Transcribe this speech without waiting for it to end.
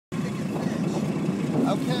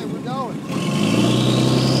Okay, we're going.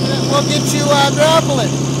 We'll get you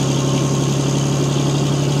grappling.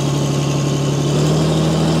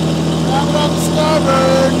 Grab it on the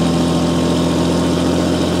starboard.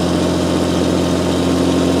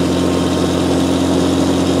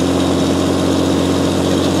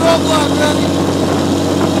 Get the throw block ready.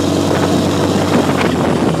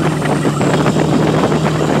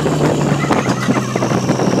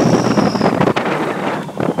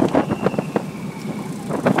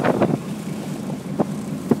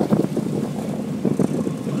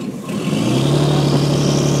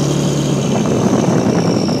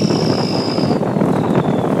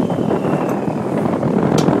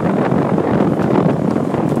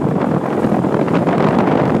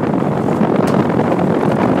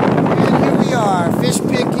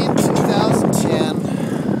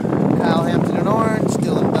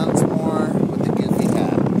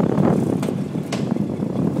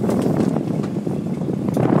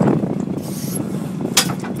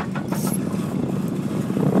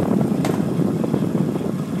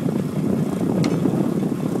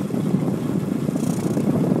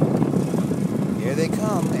 Here they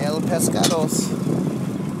come, El Pescados.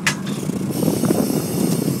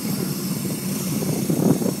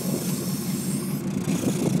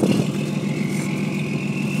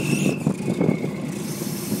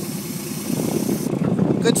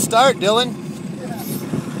 Good start, Dylan.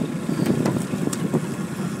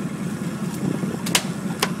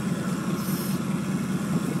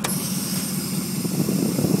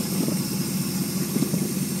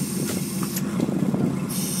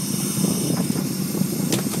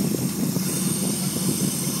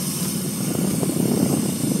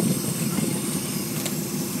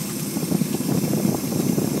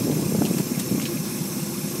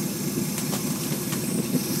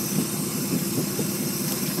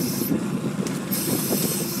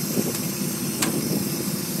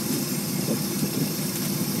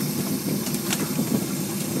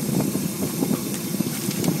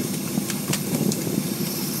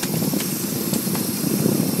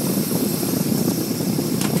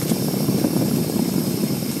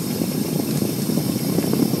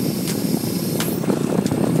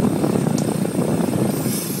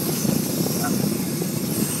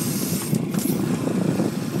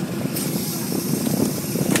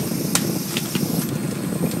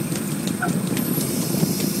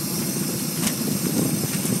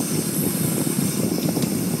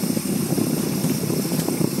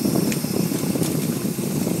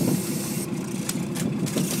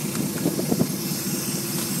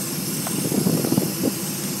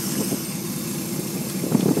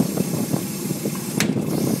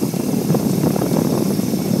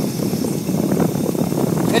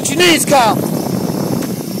 Hit your knees, Kyle.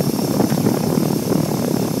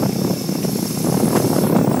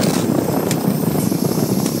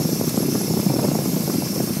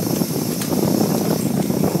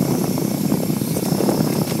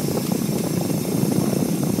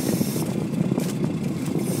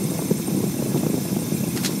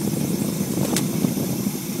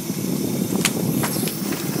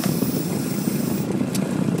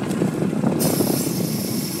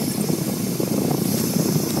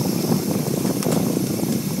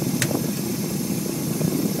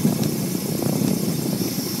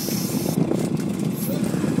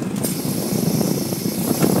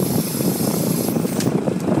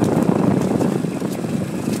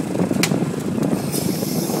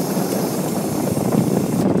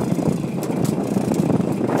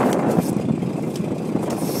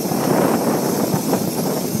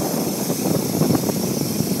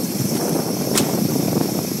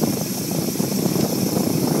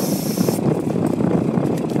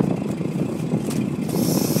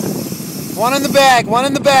 One in the bag, one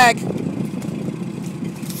in the bag.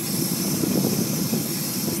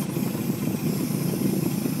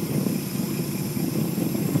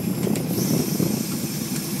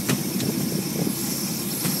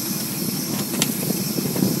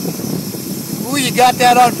 Ooh, you got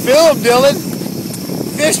that on film, Dylan.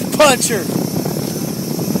 Fish puncher.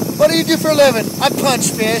 What do you do for a living? I punch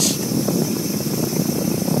fish.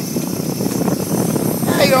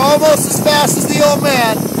 Yeah, you're almost as fast as the old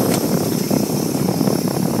man.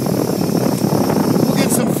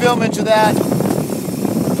 Film into that.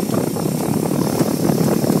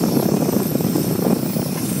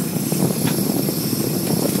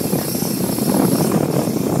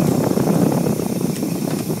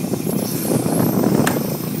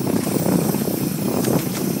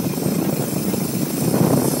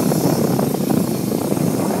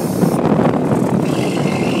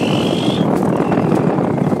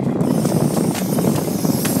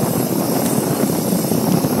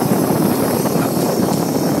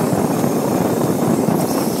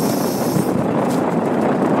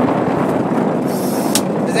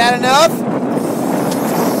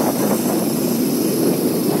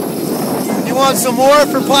 want some more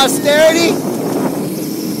for posterity?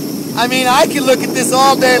 I mean, I can look at this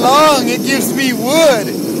all day long. It gives me wood.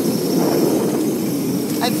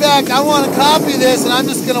 In fact, I want to copy this, and I'm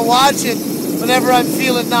just going to watch it whenever I'm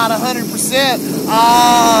feeling not 100%.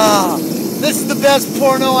 Ah, this is the best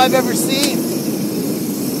porno I've ever seen.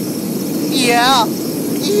 Yeah.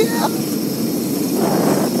 Yeah.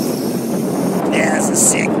 There's a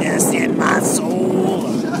sickness in my soul.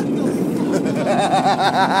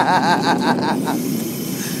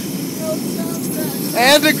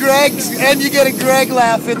 And a Greg, and you get a Greg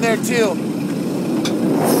laugh in there too.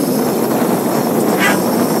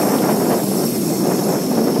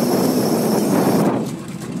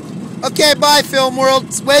 Okay, bye, film world.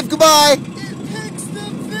 Wave goodbye. It picks the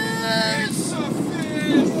fish.